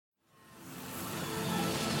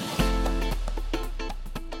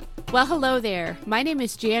Well, hello there. My name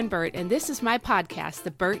is Jan Burt, and this is my podcast,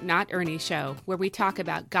 The Burt Not Ernie Show, where we talk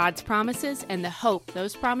about God's promises and the hope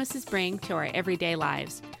those promises bring to our everyday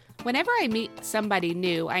lives. Whenever I meet somebody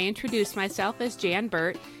new, I introduce myself as Jan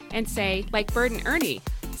Burt and say, like Burt and Ernie,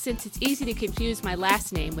 since it's easy to confuse my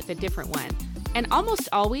last name with a different one. And almost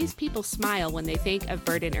always people smile when they think of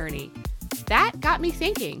Burt and Ernie. That got me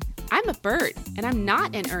thinking, I'm a Burt and I'm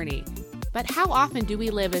not an Ernie. But how often do we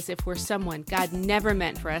live as if we're someone God never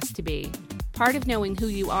meant for us to be? Part of knowing who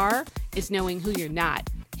you are is knowing who you're not.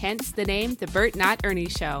 Hence the name, The Burt Not Ernie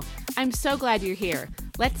Show. I'm so glad you're here.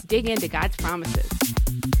 Let's dig into God's promises.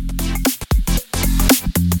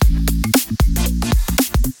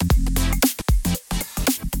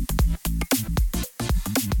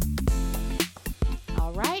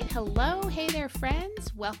 All right. Hello. Hey there,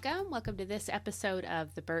 friends. Welcome to this episode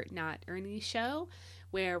of The Burt Not Ernie Show,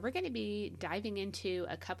 where we're going to be diving into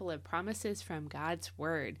a couple of promises from God's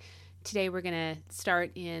Word. Today we're going to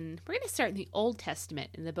start in the Old Testament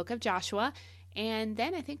in the book of Joshua, and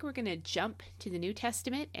then I think we're going to jump to the New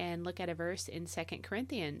Testament and look at a verse in 2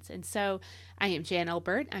 Corinthians. And so I am Jan L.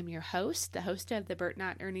 Burt. I'm your host, the host of the Burt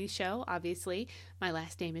Not Ernie Show. Obviously, my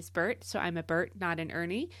last name is Burt, so I'm a Burt, not an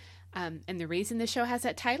Ernie. And the reason the show has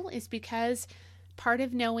that title is because part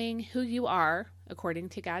of knowing who you are, according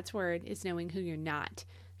to God's Word, is knowing who you're not.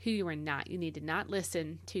 Who you are not. You need to not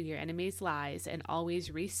listen to your enemy's lies and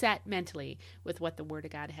always reset mentally with what the Word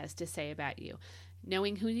of God has to say about you.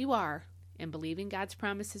 Knowing who you are and believing God's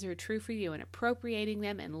promises are true for you and appropriating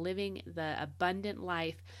them and living the abundant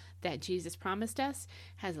life that Jesus promised us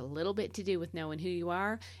has a little bit to do with knowing who you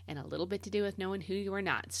are and a little bit to do with knowing who you are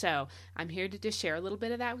not. So I'm here to just share a little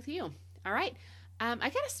bit of that with you. All right. I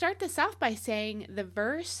got to start this off by saying the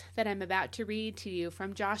verse that I'm about to read to you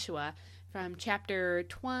from Joshua, from chapter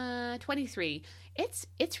 23, it's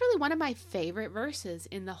really one of my favorite verses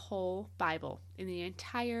in the whole Bible, in the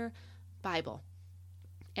entire Bible.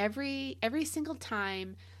 Every single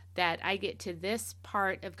time that I get to this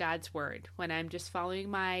part of God's Word, when I'm just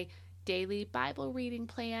following my daily Bible reading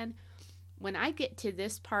plan, when I get to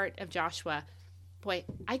this part of Joshua, boy,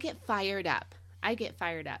 I get fired up.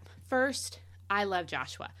 First, I love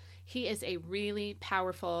Joshua. He is a really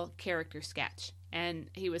powerful character sketch, and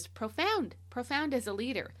he was profound as a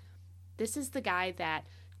leader. This is the guy that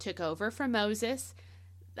took over from Moses.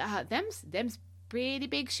 Them's pretty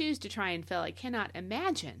big shoes to try and fill. I cannot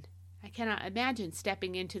imagine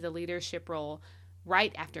stepping into the leadership role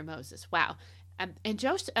right after Moses. Wow. And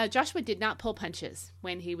Joshua did not pull punches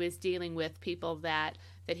when he was dealing with people that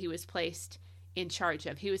he was placed in charge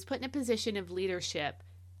of. He was put in a position of leadership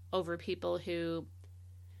over people who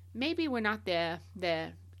maybe were not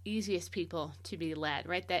the easiest people to be led,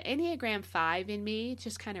 right? That Enneagram 5 in me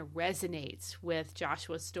just kind of resonates with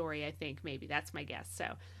Joshua's story, I think. Maybe that's my guess.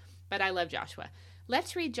 But I love Joshua.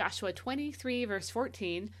 Let's read Joshua 23, verse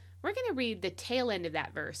 14. We're going to read the tail end of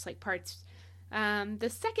that verse, like parts,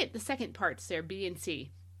 the second parts there, B and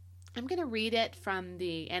C. I'm going to read it from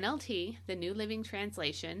the NLT, the New Living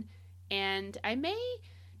Translation, and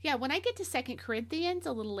when I get to 2 Corinthians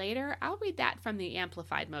a little later, I'll read that from the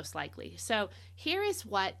Amplified most likely. So here is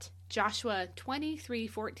what Joshua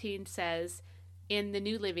 23:14 says in the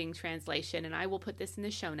New Living Translation, and I will put this in the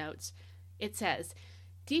show notes. It says,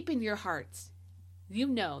 "Deep in your hearts, you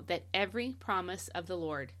know that every promise of the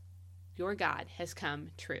Lord, your God, has come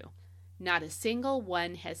true. Not a single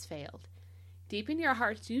one has failed. Deep in your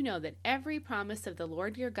hearts, you know that every promise of the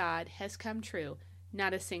Lord your God has come true.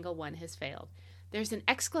 Not a single one has failed." There's an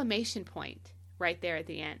exclamation point right there at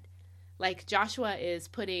the end. Like Joshua is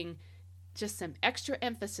putting just some extra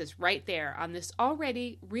emphasis right there on this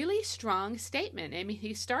already really strong statement. I mean,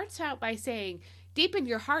 he starts out by saying, deep in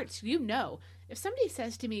your hearts, you know. If somebody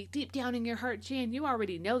says to me, deep down in your heart, Jan, you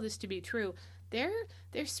already know this to be true, they're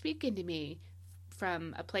speaking to me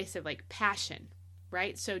from a place of like passion,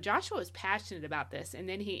 right? So Joshua is passionate about this, and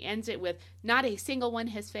then he ends it with, not a single one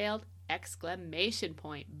has failed. Exclamation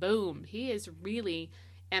point. Boom. He is really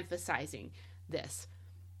emphasizing this.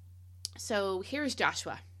 So here's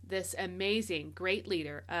Joshua, this amazing, great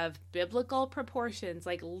leader of biblical proportions,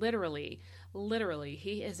 like literally,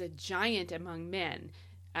 he is a giant among men,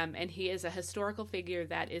 and he is a historical figure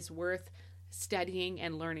that is worth studying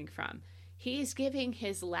and learning from. He is giving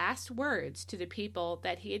his last words to the people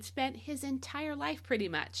that he had spent his entire life pretty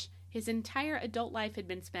much. His entire adult life had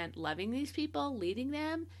been spent loving these people, leading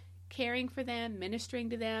them, caring for them, ministering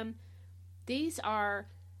to them. These are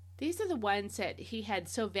the ones that he had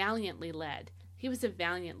so valiantly led. He was a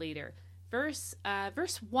valiant leader. Verse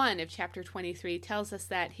 1 of chapter 23 tells us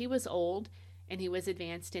that he was old and he was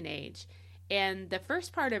advanced in age. And the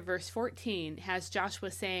first part of verse 14 has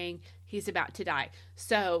Joshua saying he's about to die.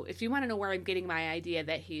 So if you want to know where I'm getting my idea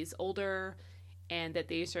that he's older and that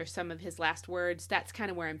these are some of his last words, that's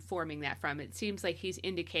kind of where I'm forming that from. It seems like he's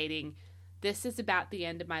indicating this is about the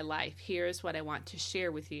end of my life. Here's what I want to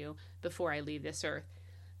share with you before I leave this earth.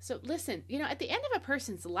 So listen, at the end of a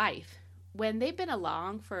person's life, when they've been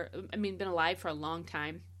alive for a long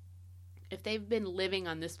time, if they've been living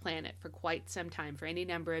on this planet for quite some time, for any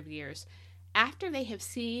number of years, after they have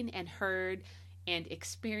seen and heard and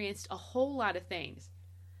experienced a whole lot of things,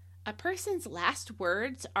 a person's last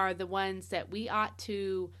words are the ones that we ought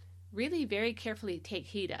to really very carefully take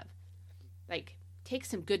heed of. Like, take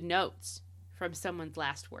some good notes from someone's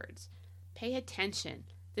last words. Pay attention.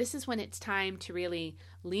 This is when it's time to really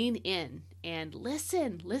lean in and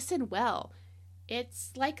listen well.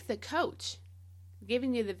 It's like the coach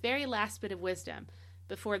giving you the very last bit of wisdom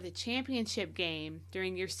before the championship game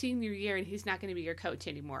during your senior year, and he's not going to be your coach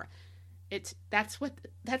anymore. That's what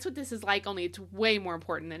this is like, only it's way more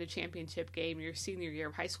important than a championship game your senior year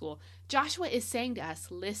of high school. Joshua is saying to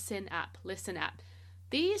us, listen up, listen up.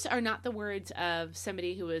 These are not the words of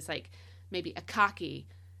somebody who is like maybe a cocky,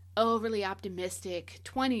 overly optimistic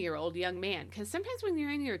 20-year-old young man. Because sometimes when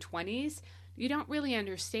you're in your 20s, you don't really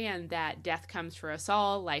understand that death comes for us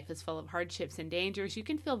all. Life is full of hardships and dangers. You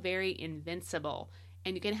can feel very invincible.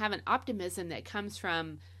 And you can have an optimism that comes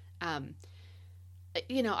from,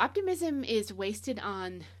 optimism is wasted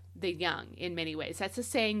on the young in many ways. That's a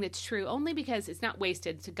saying that's true only because it's not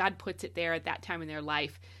wasted. So God puts it there at that time in their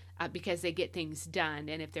life because they get things done.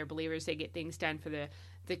 And if they're believers, they get things done for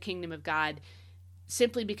the kingdom of God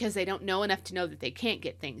simply because they don't know enough to know that they can't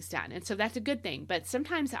get things done. And so that's a good thing. But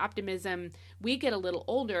sometimes optimism, we get a little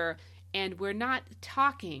older and we're not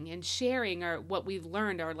talking and sharing what we've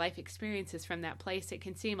learned, our life experiences from that place. It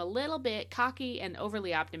can seem a little bit cocky and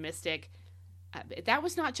overly optimistic. That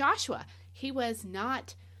was not Joshua. He was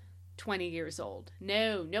not 20 years old.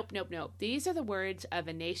 Nope. These are the words of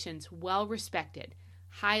a nation's well-respected,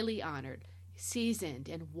 highly honored, seasoned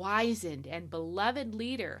and wizened and beloved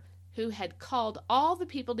leader who had called all the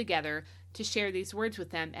people together to share these words with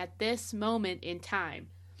them at this moment in time.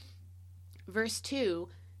 Verse 2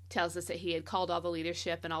 tells us that he had called all the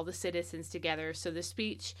leadership and all the citizens together. So the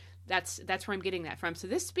speech, that's where I'm getting that from. So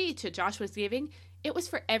this speech that Joshua was giving, it was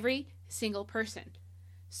for every single person.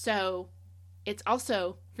 So it's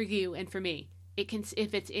also for you and for me.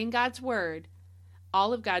 If it's in God's word,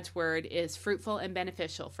 all of God's word is fruitful and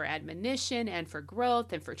beneficial for admonition and for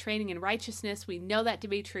growth and for training in righteousness. We know that to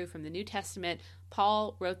be true from the New Testament.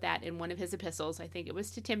 Paul wrote that in one of his epistles. I think it was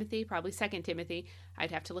to Timothy, probably 2 Timothy.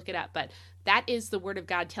 I'd have to look it up. But that is the word of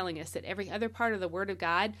God telling us that every other part of the word of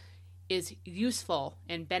God is useful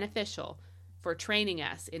and beneficial for training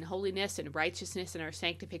us in holiness and righteousness and our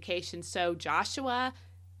sanctification. So Joshua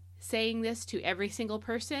saying this to every single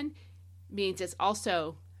person means it's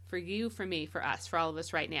also for you, for me, for us, for all of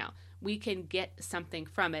us right now. We can get something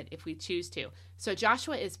from it if we choose to. So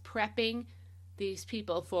Joshua is prepping these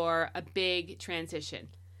people for a big transition.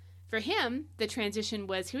 For him, the transition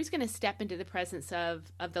was he was going to step into the presence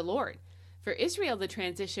of the Lord. For Israel, the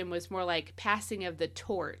transition was more like passing of the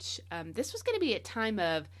torch. This was going to be a time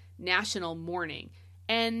of national mourning.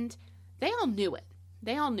 And they all knew it.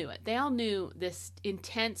 They all knew this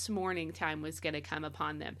intense mourning time was going to come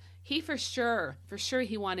upon them. He for sure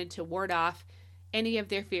he wanted to ward off any of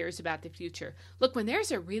their fears about the future. Look, when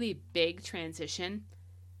there's a really big transition,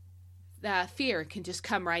 the fear can just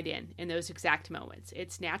come right in those exact moments.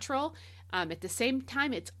 It's natural. At the same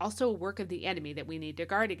time, it's also a work of the enemy that we need to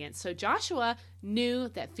guard against. So Joshua knew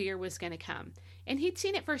that fear was going to come. And he'd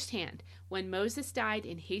seen it firsthand. When Moses died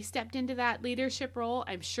and he stepped into that leadership role,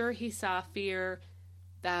 I'm sure he saw fear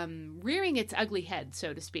rearing its ugly head,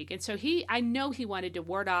 so to speak. And so I know he wanted to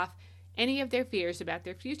ward off any of their fears about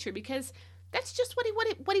their future because that's just what he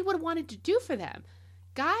would have wanted to do for them.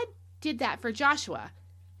 God did that for Joshua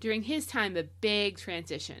during his time of big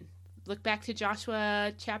transition. Look back to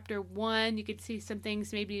Joshua chapter 1. You could see some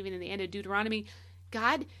things maybe even in the end of Deuteronomy.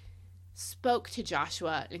 God spoke to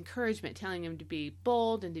Joshua encouragement, telling him to be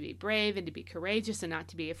bold and to be brave and to be courageous and not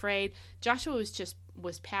to be afraid. Joshua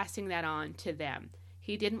was passing that on to them.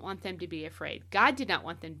 He didn't want them to be afraid. God did not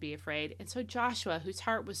want them to be afraid. And so Joshua, whose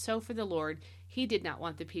heart was so for the Lord, he did not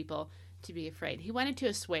want the people to be afraid. He wanted to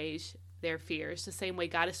assuage their fears the same way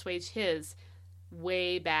God assuaged his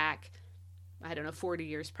way back, 40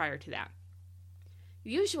 years prior to that.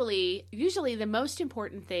 Usually the most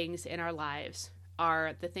important things in our lives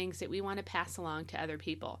are the things that we want to pass along to other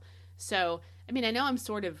people. So, I know I'm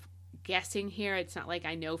sort of guessing here. It's not like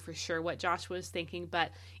I know for sure what Joshua was thinking,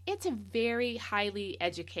 but it's a very highly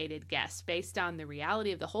educated guess based on the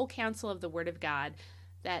reality of the whole counsel of the Word of God,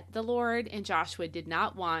 that the Lord and Joshua did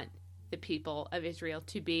not want the people of Israel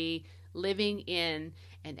to be living in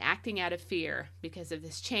and acting out of fear because of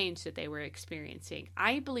this change that they were experiencing.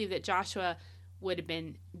 I believe that Joshua would have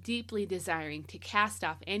been deeply desiring to cast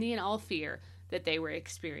off any and all fear that they were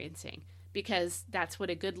experiencing, because that's what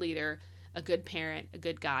a good leader, a good parent, a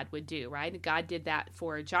good God would do, right? God did that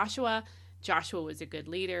for Joshua. Joshua was a good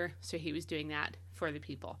leader, so he was doing that for the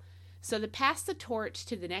people. So to pass the torch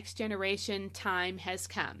to the next generation time has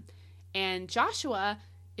come. And Joshua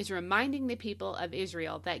is reminding the people of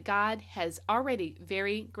Israel that God has already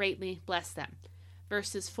very greatly blessed them.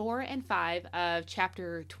 Verses 4 and 5 of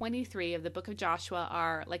chapter 23 of the book of Joshua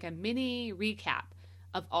are like a mini recap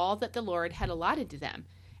of all that the Lord had allotted to them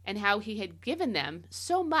and how he had given them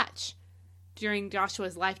so much during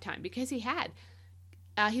Joshua's lifetime, because he had.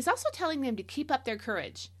 He's also telling them to keep up their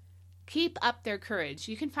courage. Keep up their courage.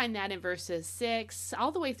 You can find that in verses 6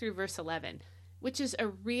 all the way through verse 11, which is a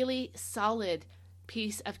really solid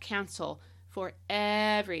piece of counsel for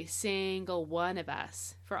every single one of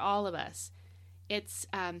us, for all of us. It's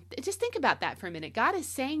just think about that for a minute. God is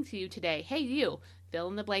saying to you today, hey, you, fill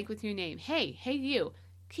in the blank with your name. Hey, you,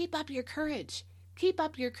 keep up your courage. Keep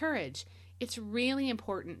up your courage. It's really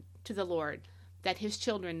important to the Lord that his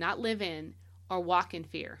children not live in or walk in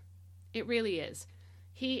fear. It really is.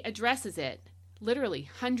 He addresses it literally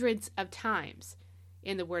hundreds of times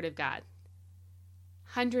in the Word of God.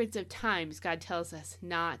 Hundreds of times God tells us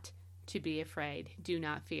not to be afraid. Do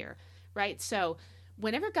not fear. Right? So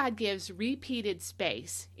whenever God gives repeated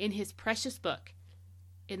space in his precious book,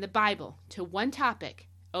 in the Bible, to one topic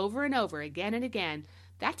over and over again and again,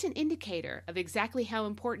 that's an indicator of exactly how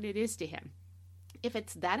important it is to him. If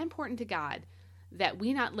it's that important to God that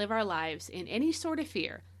we not live our lives in any sort of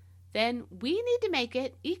fear, then we need to make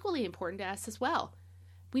it equally important to us as well.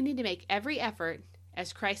 We need to make every effort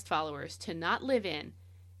as Christ followers to not live in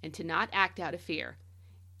and to not act out of fear.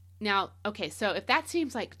 Now, okay, so if that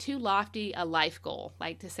seems like too lofty a life goal,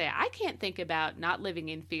 like to say, I can't think about not living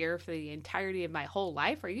in fear for the entirety of my whole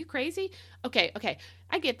life. Are you crazy? Okay,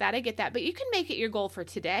 I get that. But you can make it your goal for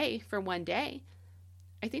today, for one day.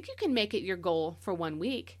 I think you can make it your goal for 1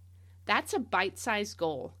 week. That's a bite-sized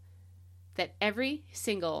goal that every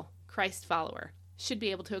single Christ follower should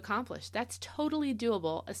be able to accomplish. That's totally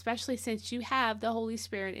doable, especially since you have the Holy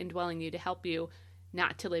Spirit indwelling you to help you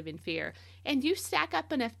not to live in fear. And you stack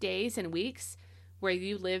up enough days and weeks where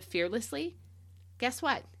you live fearlessly, guess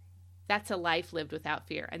what? That's a life lived without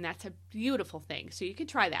fear, and that's a beautiful thing. So you can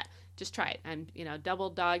try that. Just try it. And, double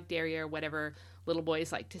dog dare you, or whatever little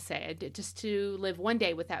boys like to say, just to live one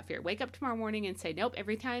day without fear. Wake up tomorrow morning and say, nope,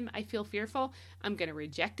 every time I feel fearful, I'm going to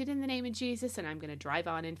reject it in the name of Jesus, and I'm going to drive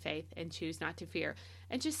on in faith and choose not to fear.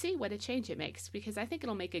 And just see what a change it makes, because I think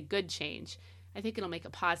it'll make a good change. I think it'll make a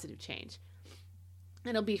positive change.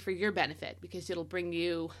 It'll be for your benefit, because it'll bring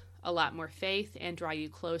you a lot more faith and draw you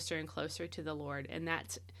closer and closer to the Lord. And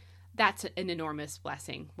that's an enormous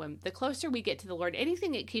blessing. When the closer we get to the Lord,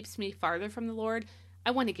 anything that keeps me farther from the Lord, I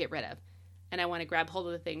want to get rid of. And I want to grab hold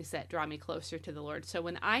of the things that draw me closer to the Lord. So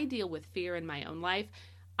when I deal with fear in my own life,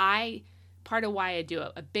 part of why I do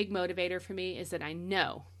it, a big motivator for me, is that I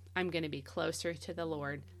know I'm going to be closer to the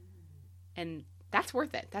Lord. And that's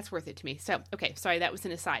worth it. That's worth it to me. So, okay, sorry, that was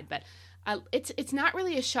an aside, but it's not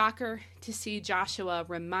really a shocker to see Joshua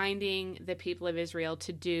reminding the people of Israel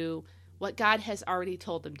to do what God has already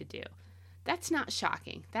told them to do. That's not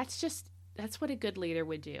shocking. That's what a good leader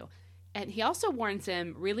would do. And he also warns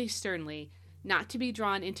them really sternly not to be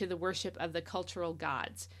drawn into the worship of the cultural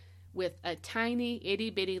gods with a tiny,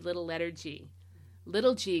 itty-bitty little letter G.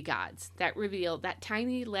 Little g gods that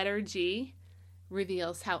tiny letter G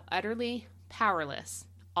reveals how utterly powerless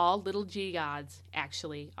all little g gods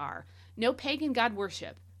actually are. No pagan god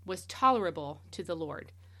worship was tolerable to the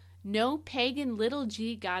Lord. No pagan little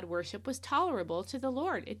g god worship was tolerable to the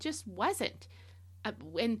Lord. It just wasn't.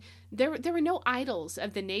 And there were no idols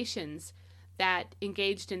of the nations that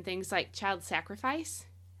engaged in things like child sacrifice,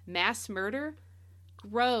 mass murder,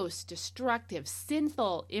 gross, destructive,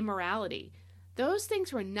 sinful immorality. Those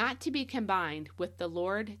things were not to be combined with the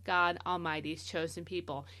Lord God Almighty's chosen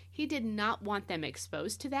people. He did not want them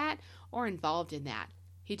exposed to that or involved in that.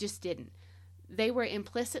 He just didn't. They were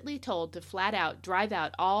implicitly told to flat out drive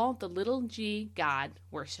out all the little g God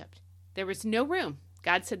worshipped. There was no room.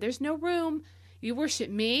 God said, there's no room. You worship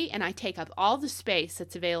me, and I take up all the space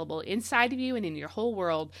that's available inside of you and in your whole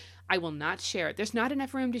world. I will not share it. There's not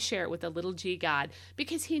enough room to share it with a little g God,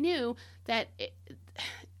 because he knew that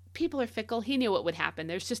people are fickle. He knew what would happen.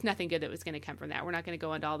 There's just nothing good that was going to come from that. We're not going to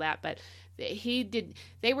go into all that, but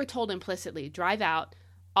they were told implicitly, drive out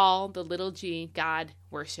all the little g God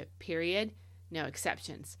worship, period, no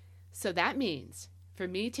exceptions. So that means for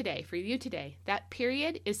me today, for you today, that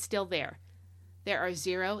period is still there. There are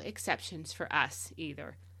zero exceptions for us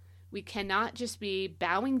either. We cannot just be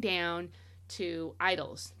bowing down to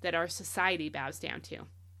idols that our society bows down to.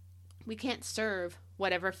 We can't serve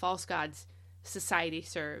whatever false gods society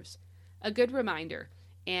serves. A good reminder,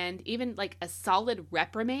 and even like a solid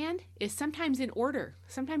reprimand, is sometimes in order.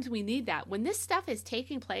 Sometimes we need that. When this stuff is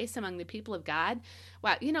taking place among the people of God,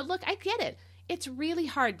 wow, look, I get it. It's really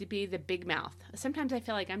hard to be the big mouth. Sometimes I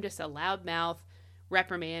feel like I'm just a loud mouth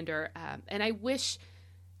reprimander, and I wish,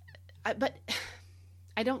 but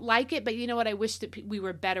I don't like it. But you know what? I wish that we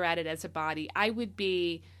were better at it as a body. I would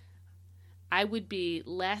be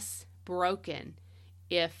less broken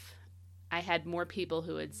if I had more people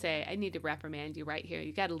who would say, I need to reprimand you right here.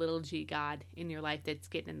 You got a little g God in your life that's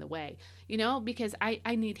getting in the way, because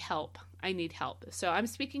I need help. I need help. So I'm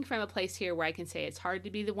speaking from a place here where I can say it's hard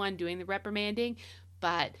to be the one doing the reprimanding,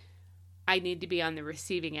 but I need to be on the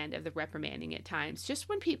receiving end of the reprimanding at times. Just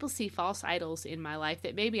when people see false idols in my life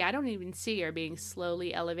that maybe I don't even see are being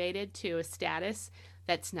slowly elevated to a status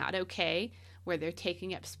that's not okay, where they're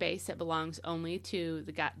taking up space that belongs only to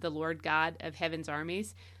the Lord God of heaven's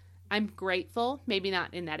armies. I'm grateful, maybe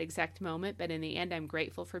not in that exact moment, but in the end, I'm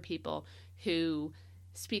grateful for people who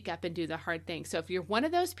speak up and do the hard thing. So if you're one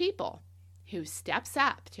of those people who steps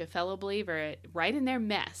up to a fellow believer right in their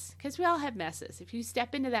mess, because we all have messes. If you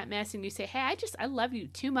step into that mess and you say, hey, I love you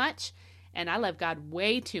too much, and I love God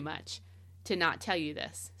way too much to not tell you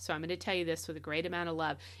this. So I'm going to tell you this with a great amount of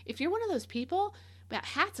love. If you're one of those people,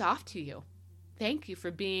 hats off to you. Thank you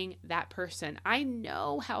for being that person. I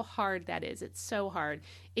know how hard that is. It's so hard.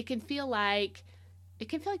 It can feel like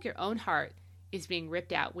your own heart is being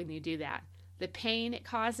ripped out when you do that. The pain it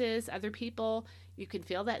causes other people, you can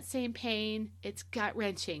feel that same pain. It's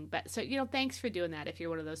gut-wrenching. But so, thanks for doing that if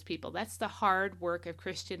you're one of those people. That's the hard work of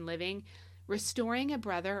Christian living. Restoring a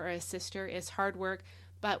brother or a sister is hard work,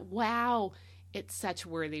 but wow, it's such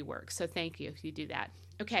worthy work. So thank you if you do that.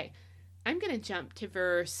 Okay, I'm going to jump to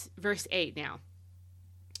verse 8 now.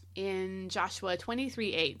 In Joshua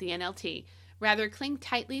 23:8, the NLT, rather cling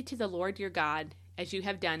tightly to the Lord your God as you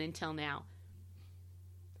have done until now.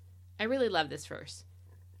 I really love this verse.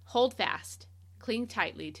 Hold fast, cling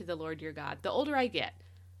tightly to the Lord your God. The older I get,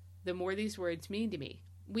 the more these words mean to me.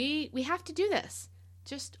 We have to do this.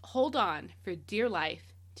 Just hold on for dear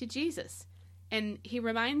life to Jesus. And he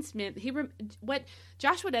reminds me, what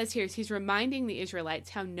Joshua does here is he's reminding the Israelites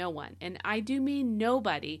how no one, and I do mean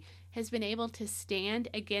nobody, has been able to stand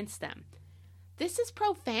against them. This is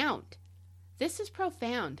profound. This is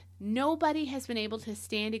profound. Nobody has been able to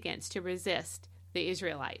stand against, to resist the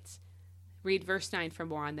Israelites. Read verse 9 for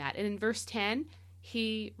more on that. And in verse 10,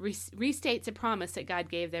 he restates a promise that God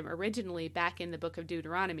gave them originally back in the book of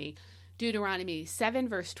Deuteronomy. Deuteronomy 7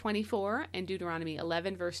 verse 24 and Deuteronomy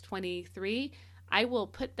 11 verse 23. I will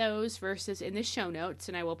put those verses in the show notes,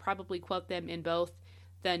 and I will probably quote them in both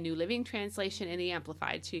the New Living Translation and the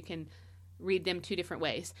Amplified, so you can read them two different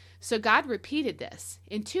ways. So God repeated this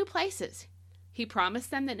in two places. He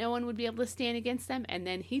promised them that no one would be able to stand against them, and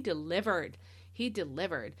then he delivered. He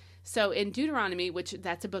delivered. So in Deuteronomy, which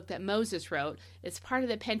that's a book that Moses wrote, it's part of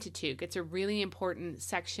the Pentateuch. It's a really important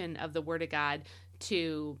section of the Word of God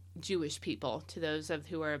to Jewish people, to those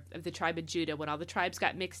who are of the tribe of Judah, when all the tribes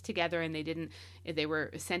got mixed together and they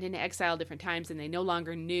were sent into exile different times, and they no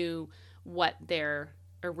longer knew what their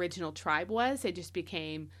original tribe was. They just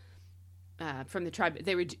became from the tribe.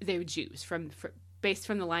 They were Jews based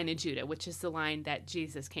from the line of Judah, which is the line that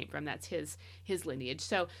Jesus came from. That's his lineage.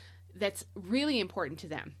 So that's really important to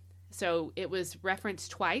them. So it was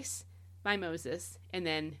referenced twice by Moses, and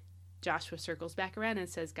then Joshua circles back around and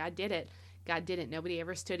says, God did it. God didn't. Nobody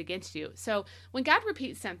ever stood against you. So when God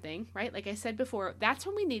repeats something, right, like I said before, that's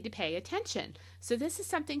when we need to pay attention. So this is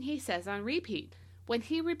something he says on repeat. When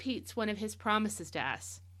he repeats one of his promises to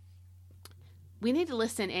us, we need to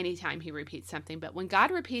listen anytime he repeats something. But when God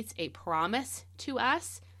repeats a promise to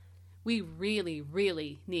us, we really,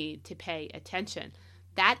 really need to pay attention.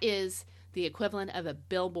 That is the equivalent of a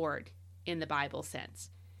billboard in the Bible sense.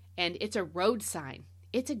 And it's a road sign.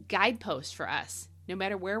 It's a guidepost for us. No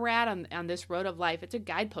matter where we're at on this road of life, it's a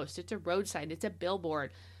guidepost. It's a road sign. It's a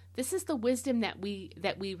billboard. This is the wisdom that we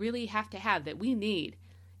really have to have, that we need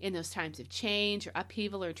in those times of change or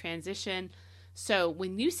upheaval or transition. So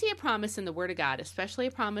when you see a promise in the Word of God, especially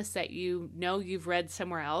a promise that you've read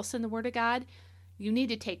somewhere else in the Word of God, you need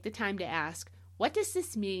to take the time to ask, what does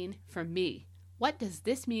this mean for me? What does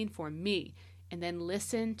this mean for me? And then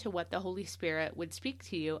listen to what the Holy Spirit would speak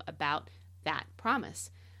to you about that promise.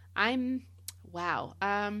 I'm going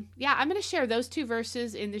to share those 2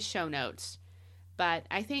 verses in the show notes. But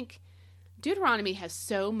I think Deuteronomy has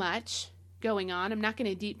so much going on. I'm not going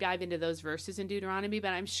to deep dive into those verses in Deuteronomy,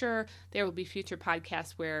 but I'm sure there will be future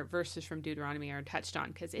podcasts where verses from Deuteronomy are touched on,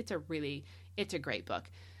 because it's a great book.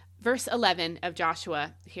 Verse 11 of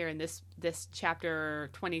Joshua here in this chapter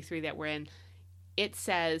 23 that we're in, it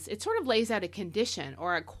says, it sort of lays out a condition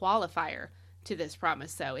or a qualifier to this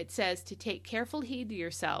promise. So it says to take careful heed to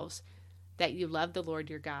yourselves that you love the Lord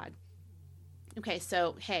your God. Okay,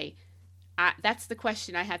 so hey, that's the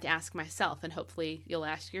question I have to ask myself, and hopefully you'll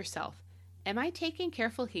ask yourself. Am I taking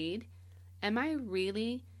careful heed? Am I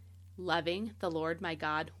really loving the Lord my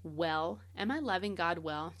God well? Am I loving God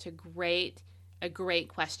well? It's a great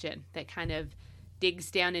question that kind of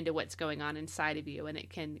digs down into what's going on inside of you, and it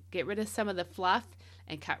can get rid of some of the fluff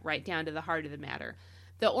and cut right down to the heart of the matter.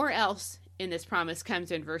 The or else in this promise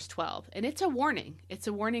comes in verse 12, and it's a warning. It's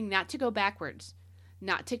a warning not to go backwards,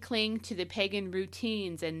 not to cling to the pagan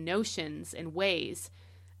routines and notions and ways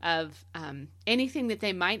of anything that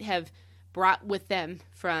they might have brought with them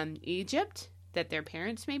from Egypt that their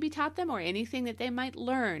parents maybe taught them, or anything that they might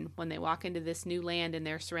learn when they walk into this new land and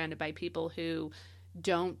they're surrounded by people who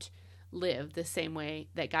don't live the same way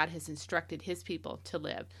that God has instructed his people to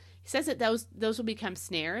live. He says that those will become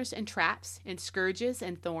snares and traps and scourges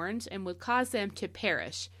and thorns and will cause them to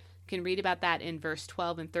perish. You can read about that in verse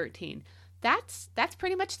 12 and 13. That's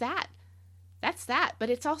pretty much that. That's that. But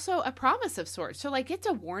it's also a promise of sorts. So it's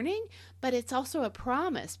a warning, but it's also a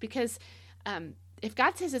promise, because if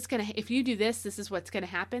God says if you do this, this is what's going to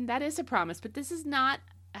happen, that is a promise. But this is not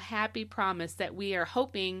a happy promise that we are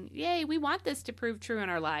hoping, yay, we want this to prove true in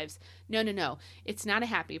our lives. No. It's not a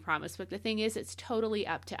happy promise. But the thing is, it's totally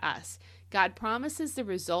up to us. God promises the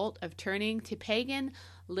result of turning to pagan,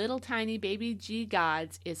 little tiny baby G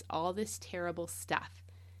gods is all this terrible stuff.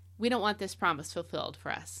 We don't want this promise fulfilled for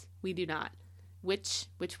us. We do not. Which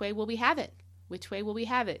way will we have it? Which way will we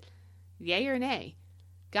have it? Yay or nay?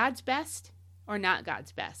 God's best or not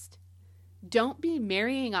God's best? Don't be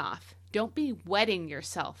marrying off. Don't be wedding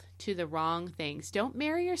yourself to the wrong things. Don't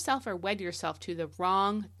marry yourself or wed yourself to the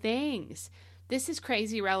wrong things. This is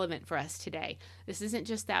crazy relevant for us today. This isn't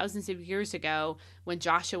just thousands of years ago when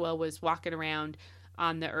Joshua was walking around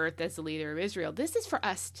on the earth as the leader of Israel. This is for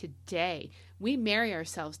us today. We marry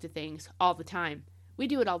ourselves to things all the time. We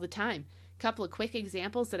do it all the time. A couple of quick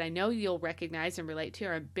examples that I know you'll recognize and relate to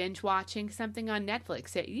are binge watching something on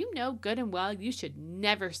Netflix that you know good and well you should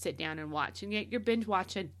never sit down and watch, and yet you're binge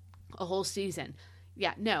watching a whole season.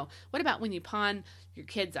 Yeah, no. What about when you pawn your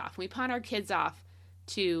kids off? We pawn our kids off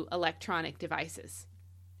to electronic devices,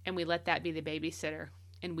 and we let that be the babysitter,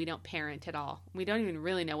 and we don't parent at all. We don't even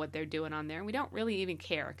really know what they're doing on there, and we don't really even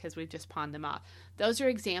care because we've just pawned them off. Those are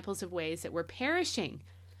examples of ways that we're perishing.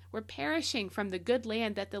 We're perishing from the good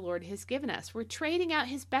land that the Lord has given us. We're trading out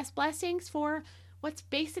his best blessings for what's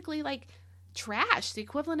basically like trash, the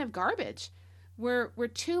equivalent of garbage. We're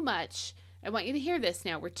too much. I want you to hear this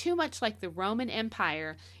now. We're too much like the Roman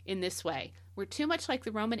Empire in this way. We're too much like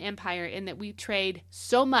the Roman Empire in that we trade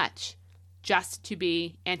so much just to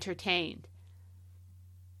be entertained.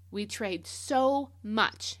 We trade so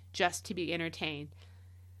much just to be entertained.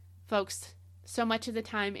 Folks, so much of the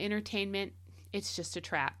time, entertainment, it's just a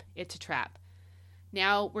trap. It's a trap.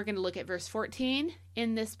 Now we're going to look at verse 14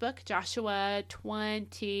 in this book, Joshua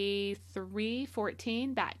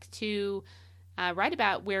 23:14, back to right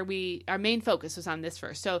about where our main focus was on this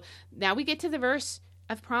verse. So now we get to the verse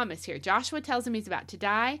of promise here. Joshua tells him he's about to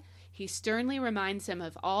die. He sternly reminds them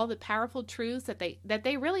of all the powerful truths that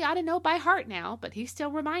they really ought to know by heart now, but he's still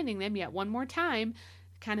reminding them yet one more time.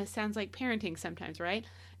 Kind of sounds like parenting sometimes, right?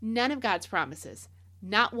 None of God's promises,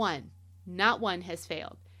 not one has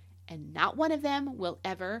failed. And not one of them will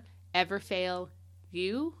ever fail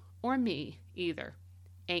you or me either.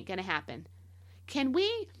 Ain't gonna happen. Can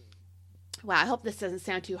we... Wow, I hope this doesn't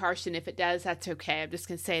sound too harsh, and if it does, that's okay. I'm just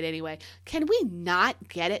going to say it anyway. Can we not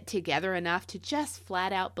get it together enough to just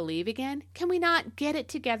flat out believe again? Can we not get it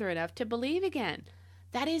together enough to believe again?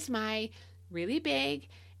 That is my really big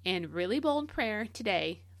and really bold prayer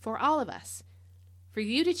today for all of us. For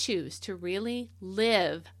you to choose to really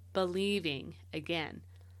live believing again.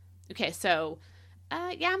 Okay, so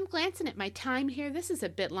I'm glancing at my time here. This is a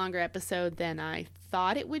bit longer episode than I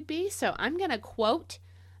thought it would be, so I'm going to quote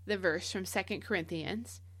the verse from 2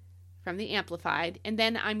 Corinthians from the Amplified, and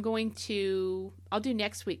then I'll do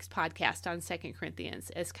next week's podcast on 2 Corinthians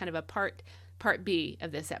as kind of a part B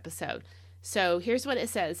of this episode. So here's what it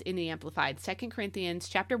says in the Amplified. 2 Corinthians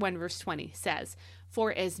chapter 1, verse 20 says,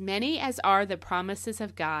 "For as many as are the promises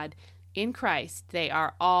of God in Christ, they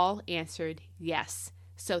are all answered yes.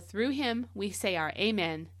 So through him we say our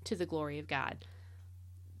amen to the glory of God."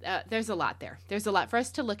 There's a lot there. There's a lot for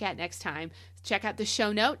us to look at next time. Check out the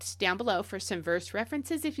show notes down below for some verse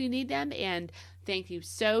references if you need them. And thank you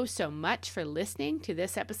so much for listening to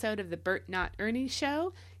this episode of the Bert Not Ernie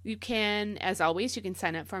Show. You can, as always, you can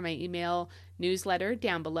sign up for my email newsletter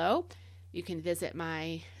down below. You can visit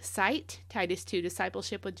my site, Titus 2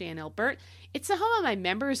 Discipleship with Jan L. Burt. It's the home of my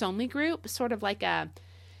members only group, sort of like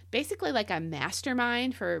basically like a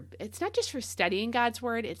mastermind it's not just for studying God's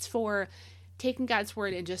Word, it's for taking God's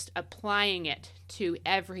Word and just applying it to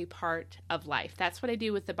every part of life. That's what I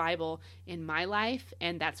do with the Bible in my life,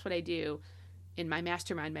 and that's what I do in my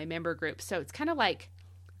mastermind, my member group. So it's kind of like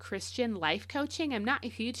Christian life coaching. I'm not a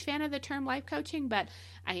huge fan of the term life coaching, but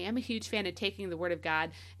I am a huge fan of taking the Word of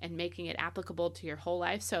God and making it applicable to your whole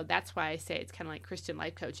life. So that's why I say it's kind of like Christian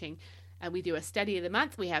life coaching. We do a study of the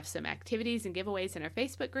month. We have some activities and giveaways in our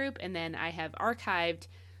Facebook group, and then I have archived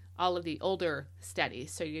all of the older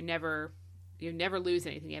studies, so you never lose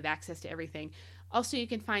anything. You have access to everything. Also, you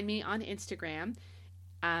can find me on Instagram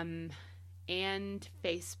and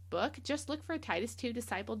Facebook. Just look for Titus 2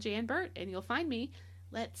 Disciple Jan Burt, and you'll find me.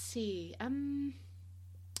 Let's see.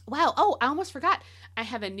 Wow. Oh, I almost forgot. I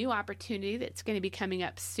have a new opportunity that's going to be coming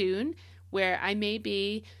up soon where I may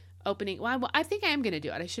be opening. Well, I think I am going to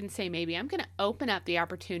do it. I shouldn't say maybe. I'm going to open up the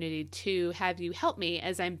opportunity to have you help me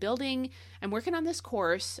as I'm working on this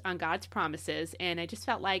course on God's promises, and I just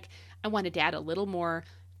felt like I wanted to add a little more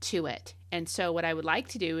to it. And so what I would like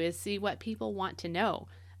to do is see what people want to know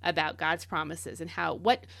about God's promises and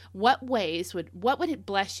what would it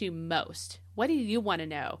bless you most? What do you want to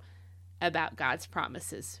know about God's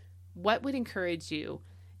promises? What would encourage you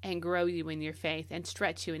and grow you in your faith and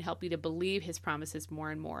stretch you and help you to believe his promises more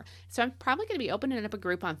and more? So I'm probably going to be opening up a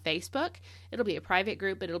group on Facebook. It'll be a private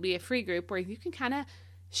group, but it'll be a free group where you can kind of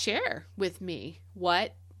share with me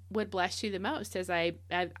what would bless you the most. As I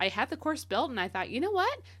had the course built, and I thought, you know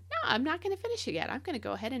what? No, I'm not going to finish it yet. I'm going to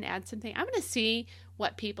go ahead and add something. I'm going to see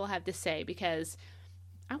what people have to say because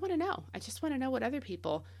I want to know. I just want to know what other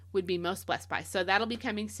people would be most blessed by. So that'll be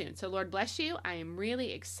coming soon. So Lord bless you. I am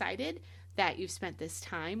really excited that you've spent this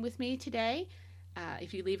time with me today.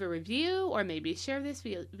 If you leave a review or maybe share this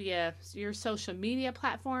via your social media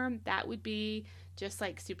platform, that would be just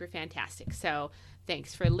like super fantastic. So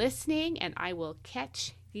thanks for listening, and I will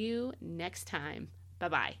catch you next time.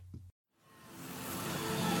 Bye-bye.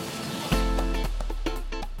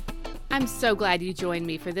 I'm so glad you joined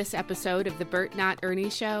me for this episode of the Bert Not Ernie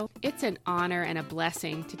Show. It's an honor and a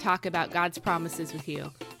blessing to talk about God's promises with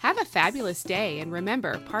you. Have a fabulous day, and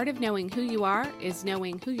remember, part of knowing who you are is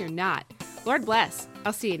knowing who you're not. Lord bless.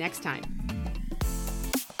 I'll see you next time.